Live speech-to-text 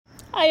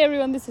Hi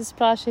everyone, this is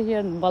Prasha here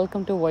and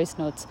welcome to Voice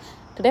Notes.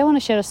 Today I want to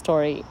share a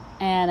story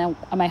and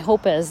my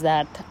hope is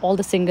that all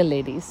the single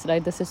ladies,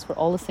 right, this is for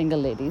all the single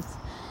ladies.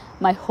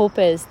 My hope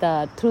is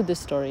that through this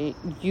story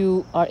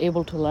you are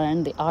able to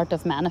learn the art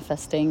of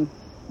manifesting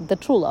the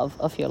true love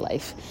of your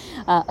life.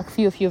 A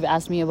few of you have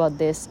asked me about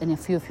this and a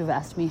few of you have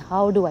asked me,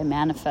 how do I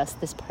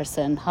manifest this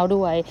person? How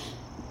do I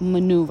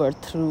maneuver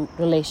through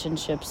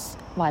relationships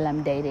while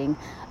I'm dating?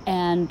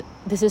 And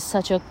this is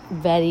such a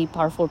very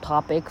powerful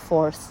topic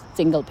for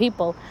single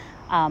people,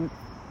 and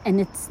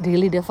it's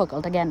really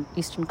difficult. Again,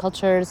 Eastern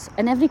cultures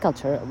and every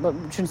culture, but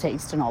I shouldn't say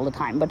Eastern all the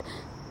time, but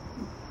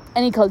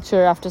any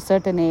culture after a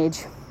certain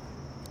age,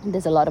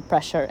 there's a lot of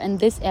pressure, and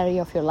this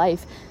area of your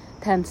life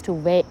tends to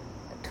weigh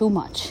too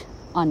much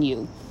on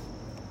you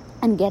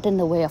and get in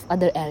the way of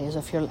other areas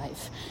of your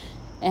life.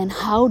 And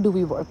how do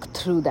we work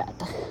through that,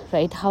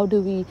 right? How do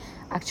we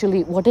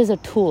actually, what is a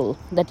tool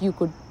that you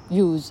could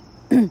use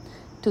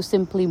to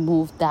simply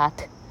move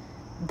that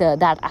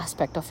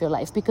aspect of your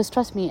life? Because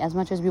trust me, as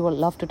much as we would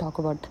love to talk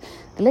about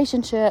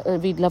relationship,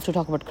 we'd love to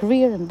talk about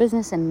career and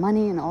business and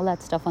money and all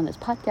that stuff on this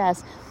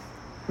podcast,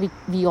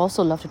 we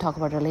also love to talk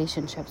about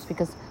relationships,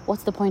 because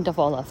what's the point of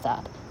all of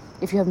that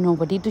if you have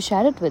nobody to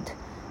share it with?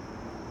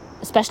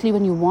 Especially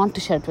when you want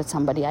to share it with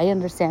somebody. I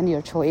understand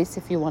your choice.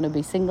 If you want to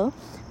be single,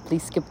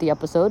 please skip the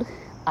episode.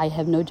 I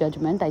have no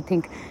judgment. I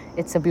think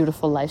it's a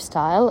beautiful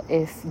lifestyle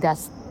if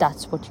that's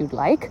what you'd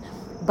like.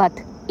 But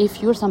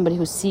if you're somebody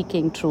who's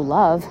seeking true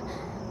love,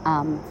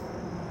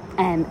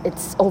 and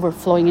it's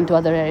overflowing into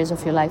other areas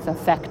of your life,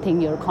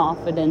 affecting your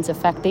confidence,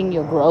 affecting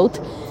your growth,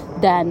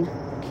 then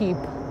keep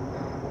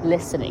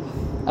listening.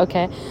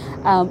 Okay.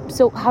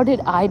 So how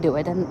did I do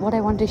it? And what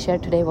I wanted to share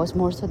today was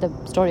more so the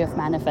story of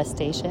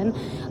manifestation.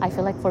 I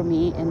feel like for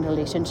me in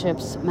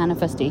relationships,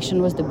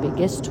 manifestation was the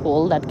biggest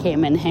tool that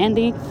came in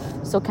handy.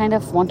 So kind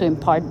of want to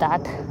impart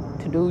that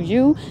to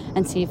you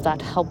and see if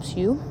that helps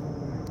you.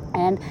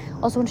 And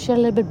also want to share a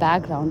little bit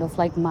background of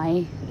like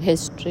my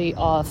history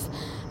of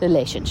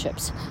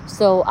relationships.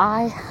 So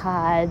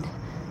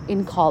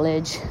in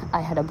college,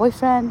 I had a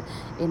boyfriend.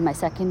 In my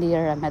second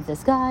year, I met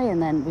this guy,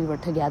 and then we were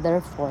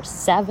together for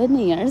 7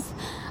 years.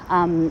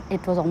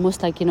 It was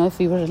almost like, if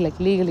we were like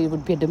legally, it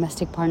would be a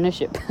domestic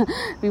partnership.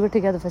 We were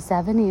together for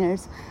 7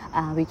 years.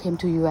 We came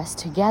to US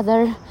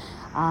together.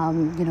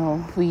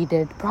 We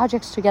did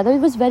projects together.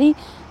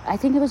 I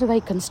think it was a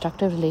very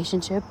constructive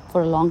relationship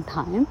for a long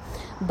time.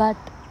 But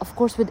of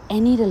course, with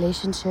any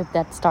relationship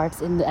that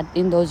starts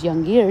in those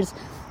young years,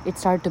 it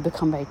started to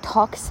become very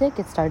toxic.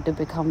 It started to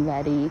become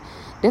very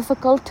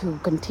difficult to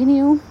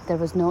continue. There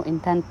was no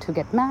intent to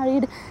get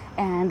married.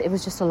 And it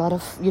was just a lot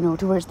of,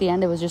 towards the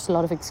end, it was just a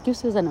lot of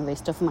excuses and a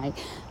waste of my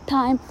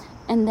time.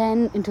 And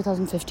then in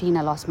 2015,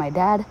 I lost my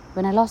dad.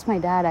 When I lost my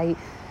dad, I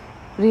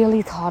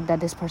really thought that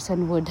this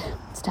person would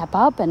step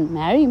up and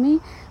marry me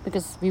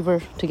because we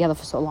were together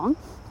for so long.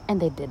 And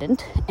they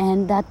didn't.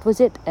 And that was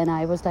it. And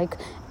I was like,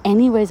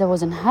 anyways, I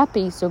wasn't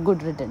happy. So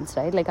good riddance,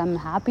 right? Like, I'm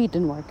happy it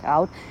didn't work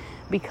out,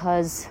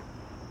 because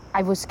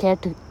I was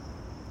scared to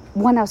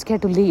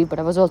leave, but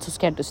I was also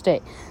scared to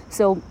stay.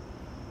 So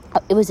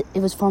it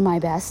was for my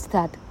best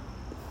that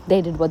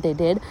they did what they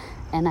did,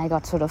 and I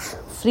got sort of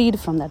freed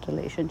from that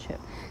relationship.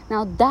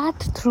 Now that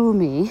threw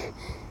me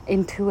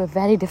into a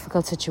very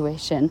difficult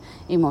situation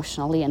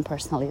emotionally and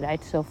personally,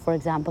 right? So for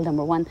example,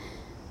 number one,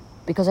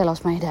 because I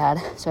lost my dad,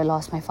 so I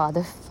lost my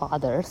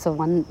father, so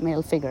one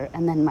male figure,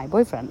 and then my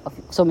boyfriend of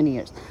so many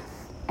years.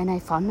 And I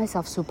found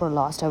myself super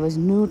lost. I was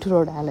new to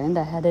Rhode Island.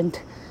 I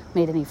hadn't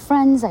made any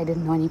friends. I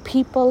didn't know any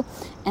people.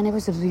 And it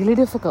was really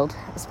difficult,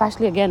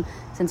 especially, again,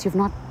 since you've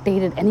not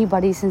dated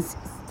anybody since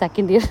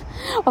second year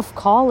of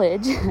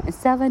college,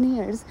 7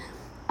 years.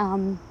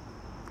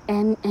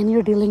 And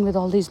you're dealing with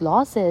all these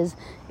losses.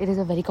 It is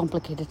a very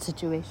complicated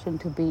situation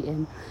to be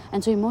in.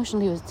 And so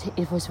emotionally,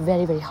 it was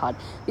very, very hard.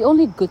 The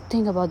only good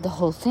thing about the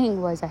whole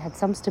thing was I had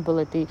some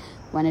stability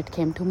when it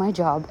came to my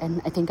job.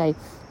 And I think I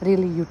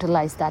really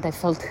utilized that. I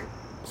felt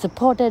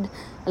supported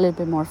a little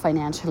bit more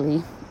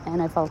financially,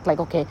 and I felt like,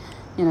 okay,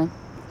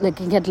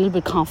 like I get a little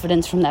bit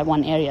confidence from that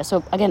one area.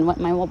 So again,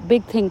 my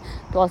big thing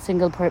to all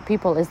single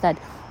people is that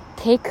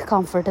take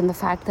comfort in the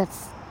fact that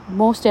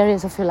most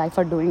areas of your life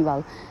are doing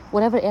well.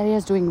 Whatever area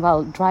is doing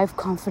well, drive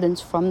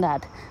confidence from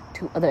that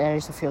to other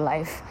areas of your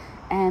life,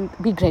 and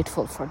be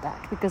grateful for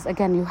that, because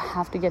again, you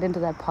have to get into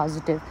that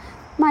positive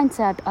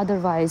mindset.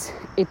 Otherwise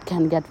it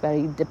can get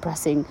very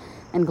depressing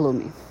and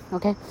gloomy.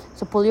 Okay,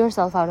 so pull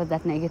yourself out of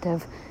that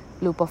negative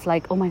loop of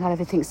like, oh my god,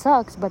 everything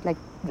sucks, but like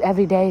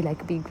every day,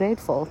 like, be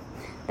grateful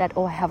that,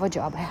 oh, I have a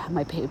job, I have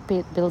my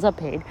bills are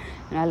paid,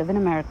 and I live in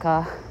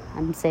America,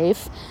 I'm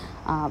safe,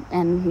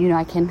 and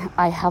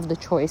I have the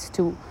choice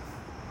to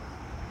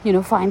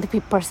find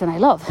the person I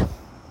love.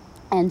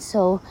 And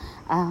so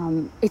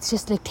it's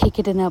just like take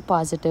it in a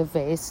positive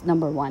way is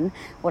number one,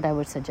 what I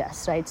would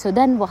suggest, right? So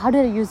then how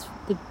did I use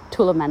the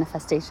tool of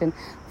manifestation?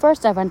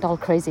 First, I went all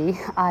crazy.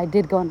 I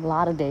did go on a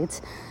lot of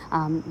dates.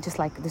 Just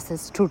like this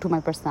is true to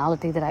my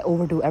personality that I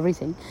overdo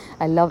everything.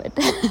 I love it.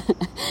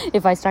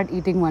 If I start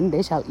eating one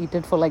dish, I'll eat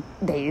it for like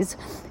days.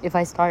 If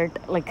I start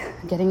like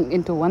getting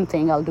into one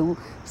thing, I'll do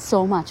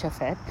so much of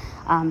it.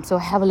 So I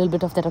have a little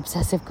bit of that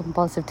obsessive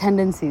compulsive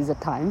tendencies at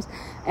times.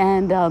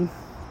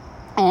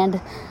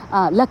 And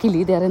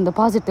luckily they're in the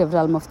positive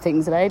realm of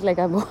things, right? Like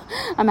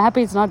I'm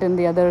happy it's not in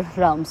the other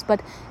realms.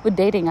 But with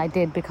dating, I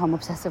did become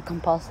obsessive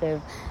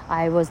compulsive.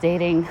 I was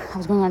going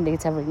on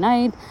dates every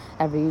night,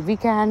 every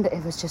weekend.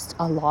 It was just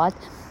a lot.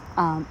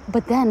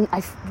 But then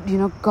I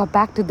got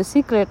back to the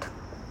secret,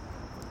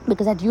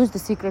 because I'd used the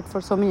secret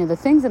for so many other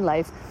things in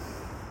life.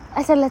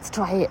 I said, let's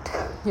try it.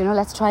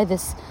 Let's try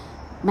this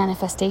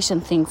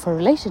manifestation thing for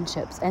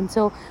relationships. And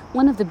so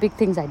one of the big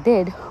things I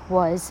did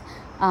was,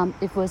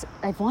 it was,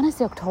 I want to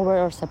say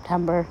October,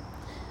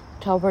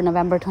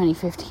 November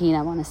 2015,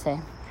 I want to say.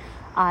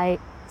 I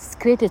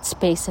created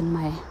space in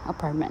my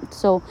apartment.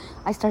 So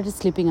I started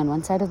sleeping on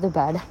one side of the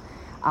bed.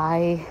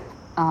 I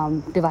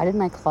divided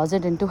my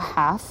closet into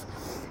half,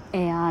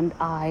 and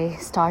I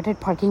started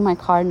parking my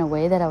car in a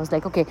way that I was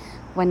like, okay,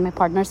 when my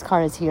partner's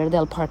car is here,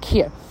 they'll park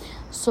here.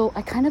 So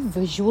I kind of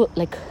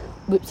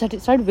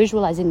started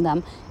visualizing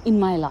them in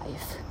my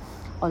life.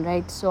 All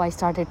right. So I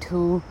started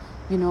to,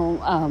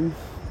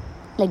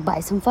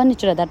 buy some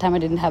furniture. At that time I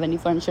didn't have any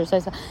furniture, so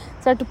I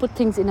started to put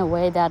things in a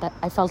way that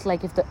I felt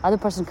like if the other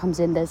person comes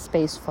in, there's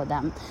space for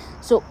them.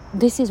 So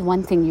this is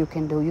one thing you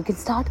can do. You can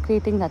start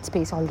creating that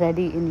space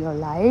already in your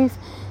life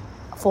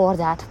for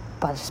that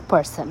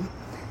person.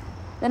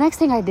 The next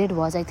thing I did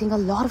was, I think a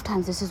lot of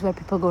times this is where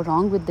people go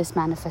wrong with this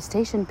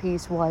manifestation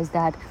piece, was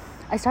that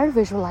I started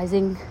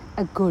visualizing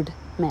a good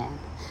man.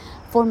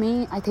 For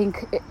me, I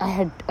think I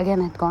had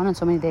gone on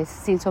so many days,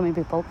 seen so many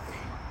people.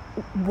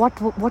 What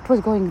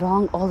was going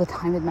wrong all the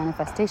time with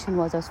manifestation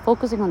was I was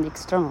focusing on the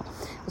external.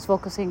 I was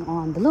focusing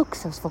on the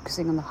looks. I was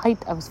focusing on the height.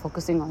 I was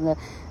focusing on the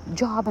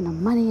job and the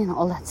money and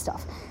all that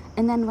stuff.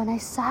 And then when I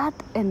sat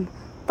and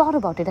thought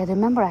about it, I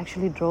remember I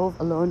actually drove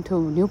alone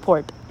to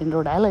Newport in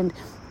Rhode Island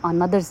on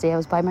Mother's Day. I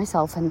was by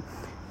myself, and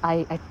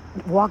I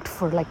walked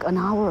for like an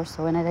hour or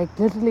so, and I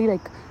literally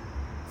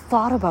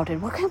thought about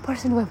it. What kind of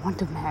person do I want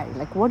to marry?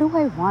 What do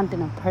I want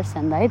in a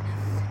person, right?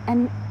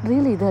 And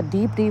really the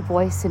deep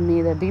voice in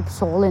me, the deep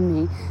soul in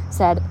me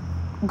said,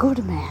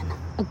 good man,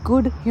 a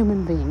good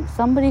human being,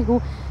 somebody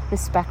who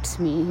respects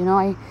me.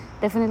 I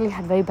definitely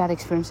had very bad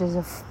experiences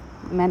of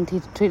men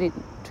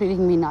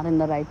treating me not in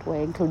the right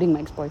way, including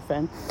my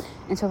ex-boyfriend.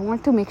 And so I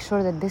want to make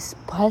sure that this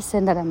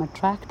person that I'm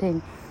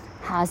attracting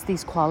has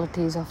these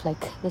qualities of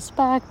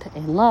respect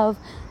and love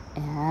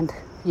and,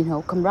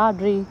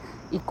 camaraderie,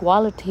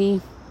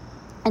 equality.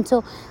 And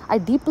so I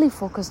deeply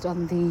focused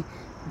on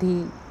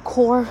the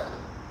core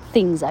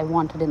things I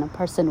wanted in a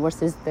person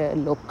versus the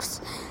looks.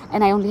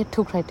 And I only had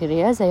 2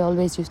 criteria. I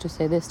always used to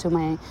say this to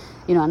my,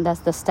 and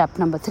that's the step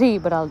number 3,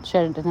 but I'll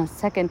share it in a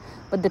second.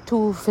 But the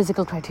 2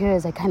 physical criteria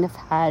I kind of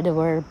had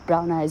were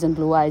brown eyes and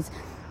blue eyes,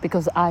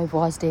 because I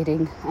was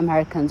dating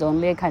Americans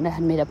only. I kind of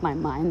had made up my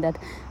mind that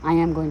I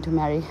am going to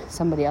marry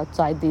somebody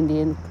outside the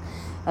Indian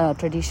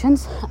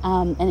traditions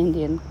and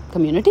Indian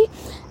community.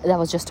 That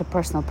was just a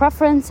personal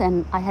preference,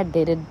 and I had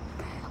dated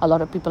a lot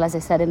of people, as I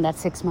said, in that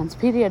 6 months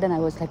period, and I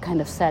was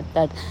kind of set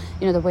that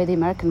the way the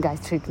American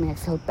guys treat me, I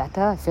feel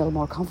better, I feel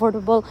more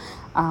comfortable.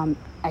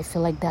 I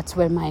feel like that's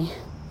where my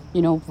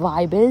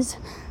vibe is,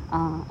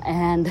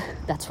 and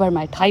that's where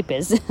my type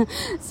is.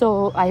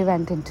 So I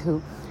went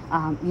into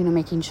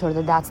making sure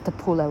that that's the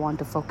pool I want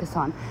to focus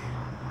on,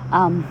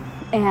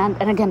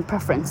 and again,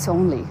 preference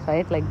only,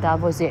 right? That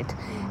was it.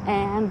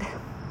 And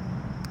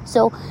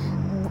so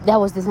that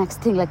was the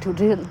next thing,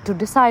 to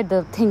decide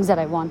the things that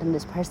I want in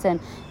this person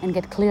and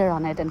get clear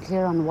on it and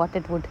clear on what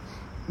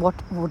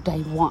would I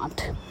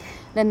want.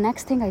 The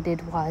next thing I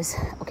did was,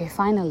 okay,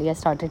 finally I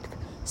started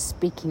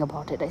speaking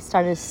about it. I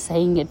started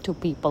saying it to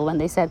people when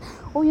they said,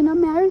 oh, you're not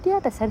married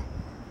yet? I said,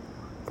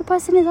 the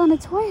person is on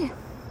its way.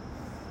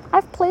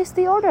 I've placed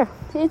the order.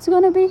 It's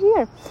going to be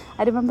here.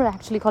 I remember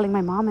actually calling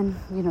my mom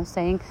and,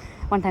 saying,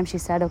 one time she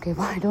said, okay,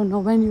 well, I don't know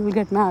when you will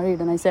get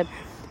married. And I said,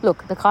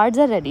 look, the cards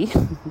are ready.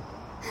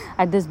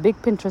 I had this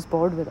big Pinterest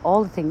board with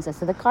all the things. I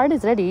said, the card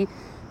is ready.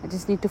 I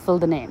just need to fill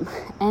the name.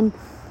 And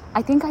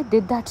I think I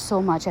did that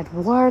so much at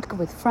work,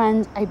 with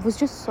friends. I was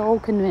just so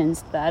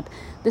convinced that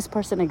this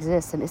person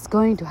exists and it's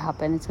going to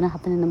happen. It's going to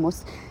happen in the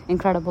most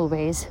incredible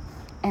ways.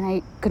 And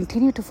I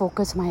continue to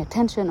focus my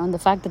attention on the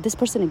fact that this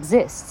person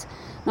exists,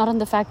 not on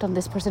the fact that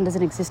this person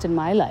doesn't exist in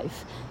my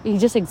life. He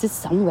just exists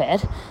somewhere.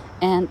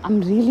 And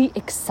I'm really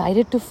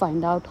excited to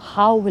find out,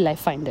 how will I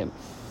find him?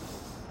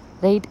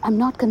 Right? I'm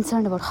not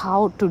concerned about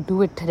how to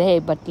do it today,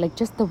 but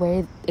just the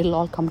way it'll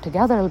all come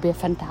together, it'll be a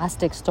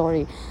fantastic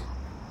story.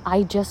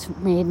 I just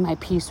made my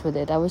peace with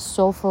it. I was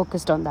so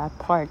focused on that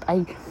part.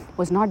 I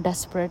was not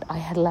desperate.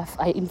 I left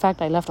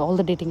all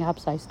the dating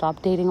apps. I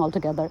stopped dating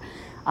altogether.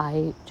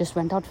 I just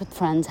went out with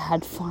friends,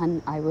 had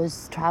fun. I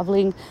was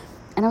traveling,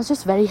 and I was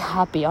just very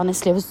happy.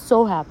 Honestly, I was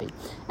so happy.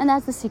 And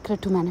that's the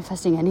secret to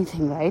manifesting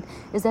anything, right?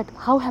 Is that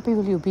how happy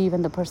will you be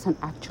when the person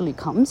actually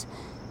comes?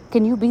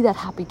 Can you be that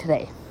happy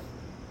today?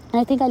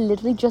 And I think I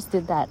literally just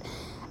did that.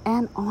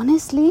 And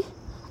honestly,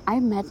 I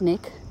met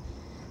Nick.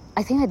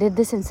 I think I did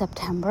this in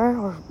September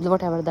or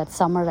whatever, that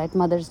summer, right?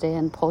 Mother's Day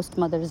and post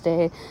Mother's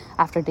Day,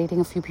 after dating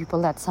a few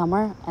people that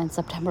summer, and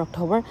September,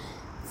 October.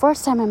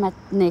 First time I met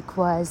Nick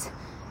was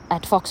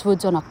at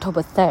Foxwoods on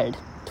October 3rd,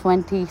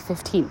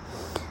 2015.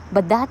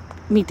 But that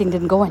meeting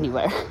didn't go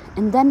anywhere.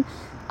 And then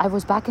I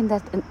was back in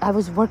that, and I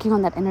was working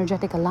on that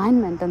energetic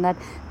alignment and that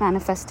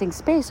manifesting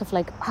space of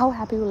like, how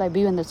happy will I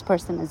be when this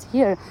person is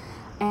here?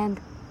 And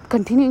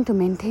continuing to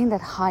maintain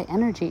that high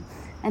energy.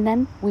 And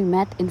then we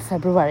met in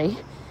February,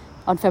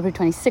 on February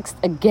 26th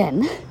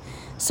again.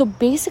 So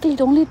basically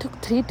it only took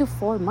 3 to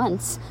 4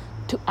 months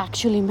to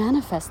actually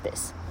manifest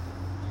this.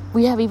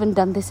 We have even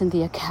done this in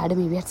the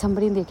academy. We had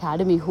somebody in the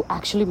academy who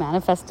actually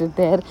manifested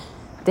their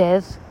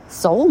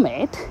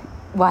soulmate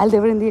while they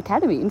were in the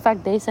academy. In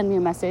fact, they sent me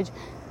a message,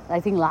 I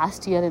think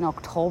last year in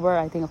October,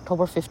 I think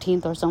October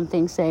 15th or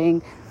something,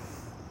 saying,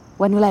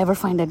 when will I ever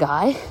find a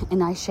guy?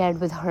 And I shared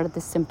with her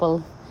this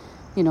simple,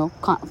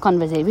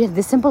 conversation. We had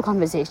this simple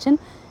conversation.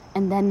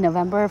 And then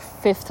November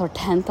 5th or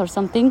 10th or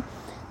something,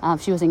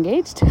 she was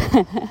engaged.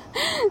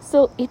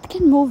 So it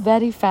can move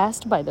very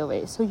fast, by the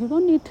way. So you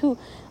don't need to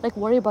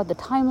worry about the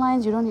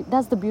timelines.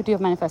 That's the beauty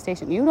of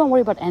manifestation. You don't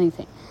worry about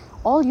anything.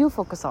 All you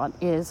focus on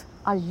is,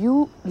 are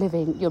you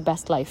living your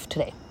best life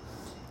today?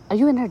 Are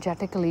you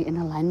energetically in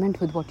alignment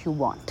with what you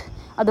want?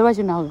 Otherwise,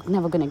 you're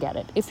never going to get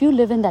it. If you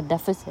live in that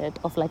deficit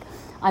of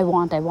I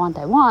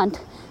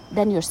want,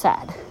 then you're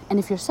sad. And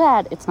if you're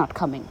sad, it's not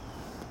coming.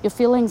 Your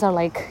feelings are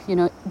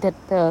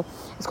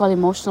it's called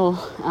emotional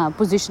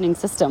positioning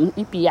system,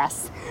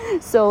 EPS.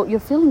 So your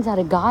feelings are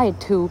a guide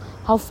to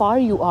how far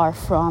you are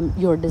from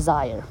your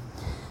desire.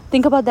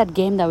 Think about that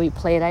game that we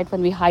play, right?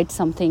 When we hide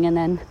something, and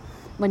then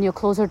when you're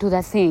closer to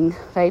that thing,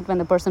 right? When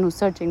the person who's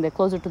searching, they're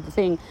closer to the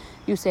thing,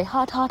 you say,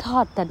 hot, hot,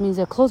 hot. That means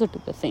they're closer to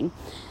the thing.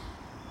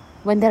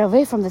 When they're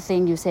away from the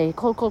thing, you say,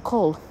 cold, cold,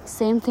 cold.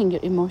 Same thing,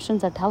 your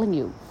emotions are telling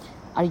you.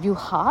 Are you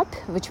hot?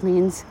 Which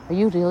means, are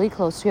you really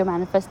close to your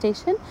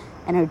manifestation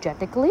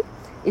energetically?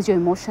 Is your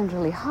emotion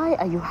really high?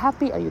 Are you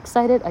happy? Are you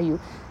excited? Are you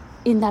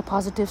in that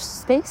positive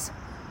space?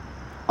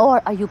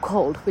 Or are you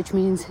cold? Which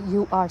means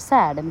you are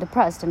sad and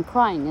depressed and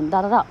crying and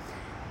da-da-da.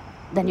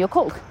 Then you're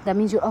cold. That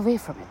means you're away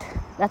from it.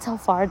 That's how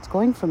far it's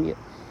going from you.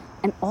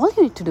 And all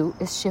you need to do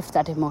is shift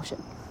that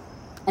emotion.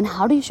 And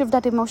how do you shift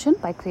that emotion?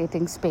 By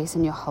creating space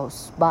in your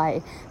house,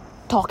 by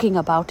talking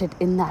about it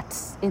in that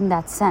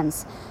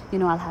sense.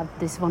 I'll have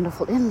these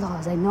wonderful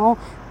in-laws. I know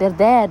they're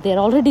there. They're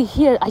already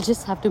here. I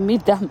just have to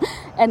meet them.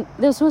 And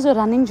this was a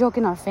running joke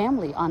in our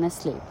family,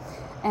 honestly.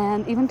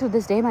 And even to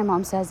this day, my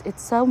mom says,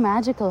 it's so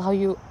magical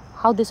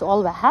how this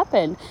all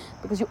happened,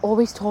 because you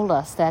always told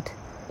us that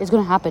it's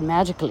going to happen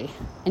magically.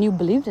 And you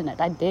believed in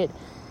it. I did.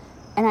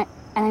 And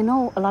I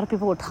know a lot of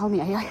people would tell me,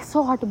 it's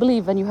so hard to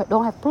believe when you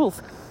don't have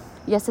proof.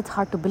 Yes, it's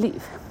hard to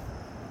believe.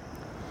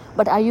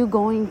 But are you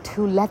going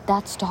to let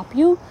that stop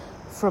you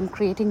from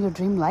creating your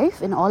dream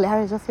life in all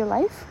areas of your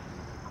life?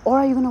 Or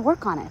are you going to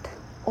work on it?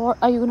 Or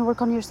are you going to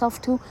work on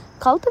yourself to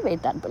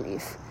cultivate that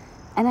belief?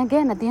 And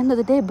again, at the end of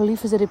the day,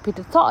 belief is a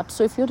repeated thought.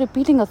 So if you're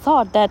repeating a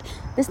thought that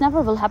this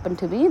never will happen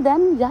to me,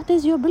 then that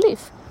is your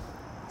belief.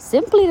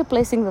 Simply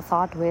replacing the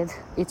thought with,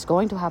 it's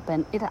going to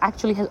happen. It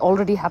actually has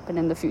already happened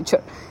in the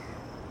future.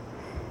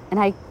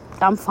 And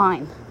I'm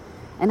fine.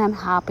 And I'm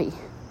happy.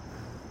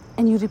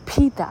 And you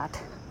repeat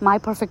that. My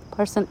perfect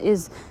person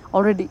is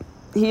already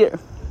here,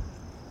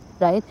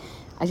 right?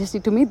 I just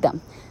need to meet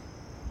them.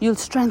 You'll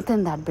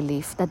strengthen that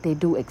belief that they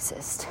do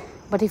exist.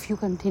 But if you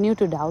continue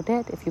to doubt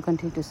it, if you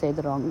continue to say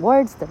the wrong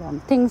words, the wrong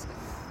things,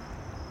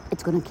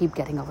 it's going to keep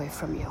getting away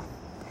from you.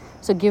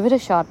 So give it a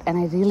shot. And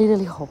I really,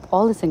 really hope,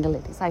 all the single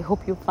ladies, I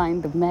hope you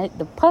find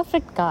the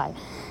perfect guy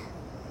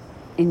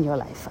in your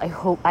life.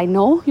 I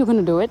know you're going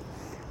to do it.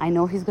 I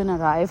know he's going to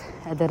arrive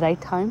at the right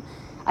time.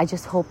 I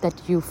just hope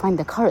that you find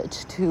the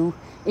courage to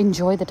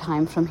enjoy the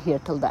time from here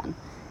till then,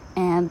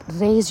 and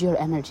raise your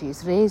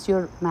energies, raise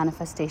your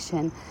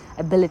manifestation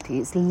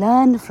abilities,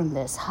 learn from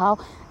this.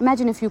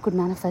 Imagine if you could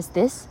manifest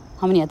this,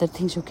 how many other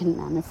things you can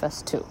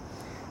manifest too.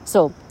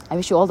 So I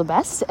wish you all the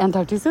best, and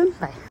talk to you soon. Bye.